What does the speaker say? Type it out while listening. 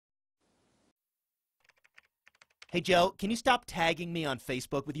Hey, Joe, can you stop tagging me on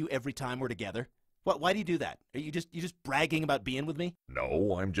Facebook with you every time we're together? Why do you do that? Are you just bragging about being with me?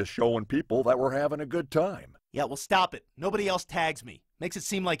 No, I'm just showing people that we're having a good time. Yeah, well, stop it. Nobody else tags me. Makes it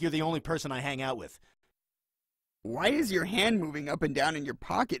seem like you're the only person I hang out with. Why is your hand moving up and down in your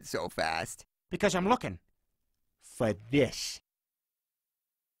pocket so fast? Because I'm looking for this.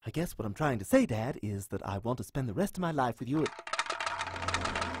 I guess what I'm trying to say, Dad, is that I want to spend the rest of my life with you.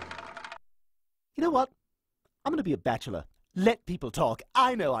 You know what? I'm going to be a bachelor. Let people talk.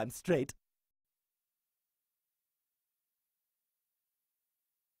 I know I'm straight.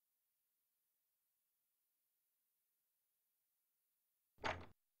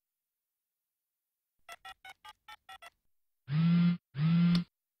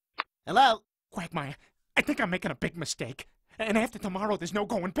 Hello? Quagmire, I think I'm making a big mistake. And after tomorrow, there's no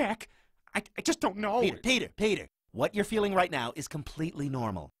going back. I just don't know. Peter, what you're feeling right now is completely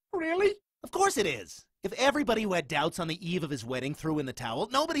normal. Really? Of course it is. If everybody who had doubts on the eve of his wedding threw in the towel,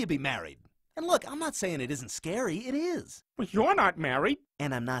 nobody would be married. And look, I'm not saying it isn't scary. It is. Well, you're not married.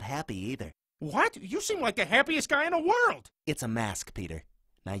 And I'm not happy either. What? You seem like the happiest guy in the world. It's a mask, Peter.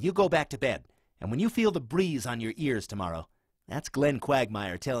 Now you go back to bed. And when you feel the breeze on your ears tomorrow, that's Glenn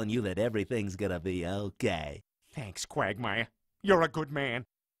Quagmire telling you that everything's gonna be okay. Thanks, Quagmire. You're a good man.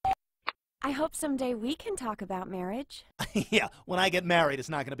 I hope someday we can talk about marriage. Yeah, when I get married, it's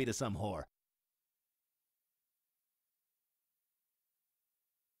not gonna be to some whore.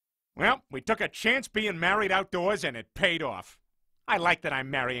 Well, we took a chance being married outdoors, and it paid off. I like that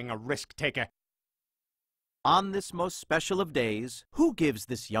I'm marrying a risk-taker. On this most special of days, who gives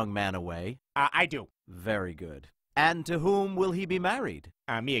this young man away? I do. Very good. And to whom will he be married?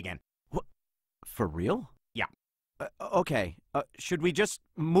 Me again. What? For real? Yeah. Okay. Should we just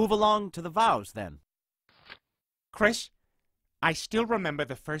move along to the vows, then? Chris, I still remember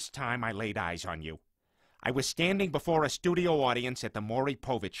the first time I laid eyes on you. I was standing before a studio audience at the Maury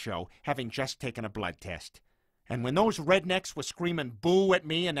Povich show, having just taken a blood test. And when those rednecks were screaming boo at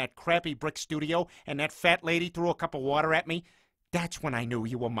me in that crappy brick studio, and that fat lady threw a cup of water at me, that's when I knew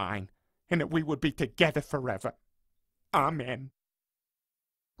you were mine, and that we would be together forever. Amen.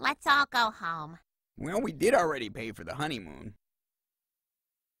 Let's all go home. Well, we did already pay for the honeymoon.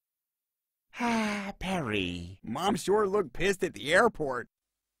 Ah, Perry. Mom sure looked pissed at the airport.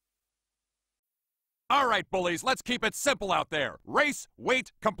 All right, bullies, let's keep it simple out there. Race,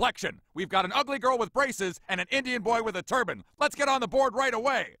 weight, complexion. We've got an ugly girl with braces and an Indian boy with a turban. Let's get on the board right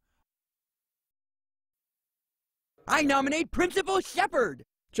away. I nominate Principal Shepard.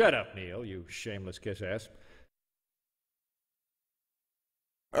 Shut up, Neil, you shameless kiss-ass.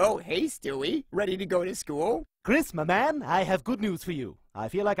 Oh, hey, Stewie. Ready to go to school? Chris, my man, I have good news for you. I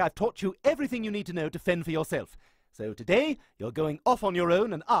feel like I've taught you everything you need to know to fend for yourself. So today, you're going off on your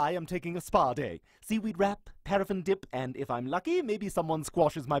own, and I am taking a spa day. Seaweed wrap, paraffin dip, and if I'm lucky, maybe someone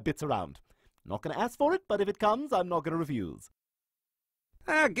squashes my bits around. Not going to ask for it, but if it comes, I'm not going to refuse.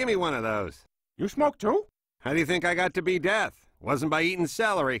 Give me one of those. You smoke too? How do you think I got to be death? Wasn't by eating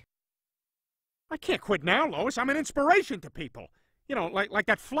celery. I can't quit now, Lois. I'm an inspiration to people. You know, like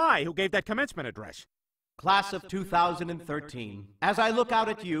that fly who gave that commencement address. Class of 2013, as I look out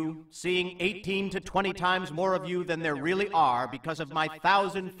at you, seeing 18 to 20 times more of you than there really are because of my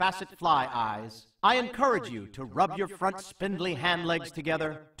 1,000-facet fly eyes, I encourage you to rub your front spindly hand legs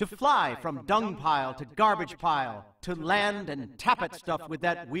together, to fly from dung pile to garbage pile, to land and tap at stuff with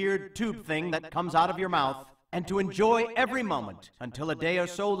that weird tube thing that comes out of your mouth, and to enjoy every moment until a day or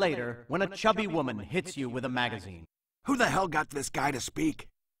so later when a chubby woman hits you with a magazine. Who the hell got this guy to speak?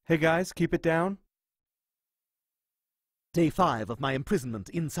 Hey guys, keep it down. Day 5 of my imprisonment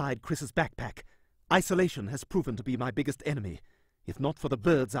inside Chris's backpack. Isolation has proven to be my biggest enemy. If not for the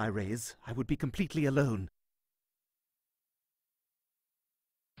birds I raise, I would be completely alone.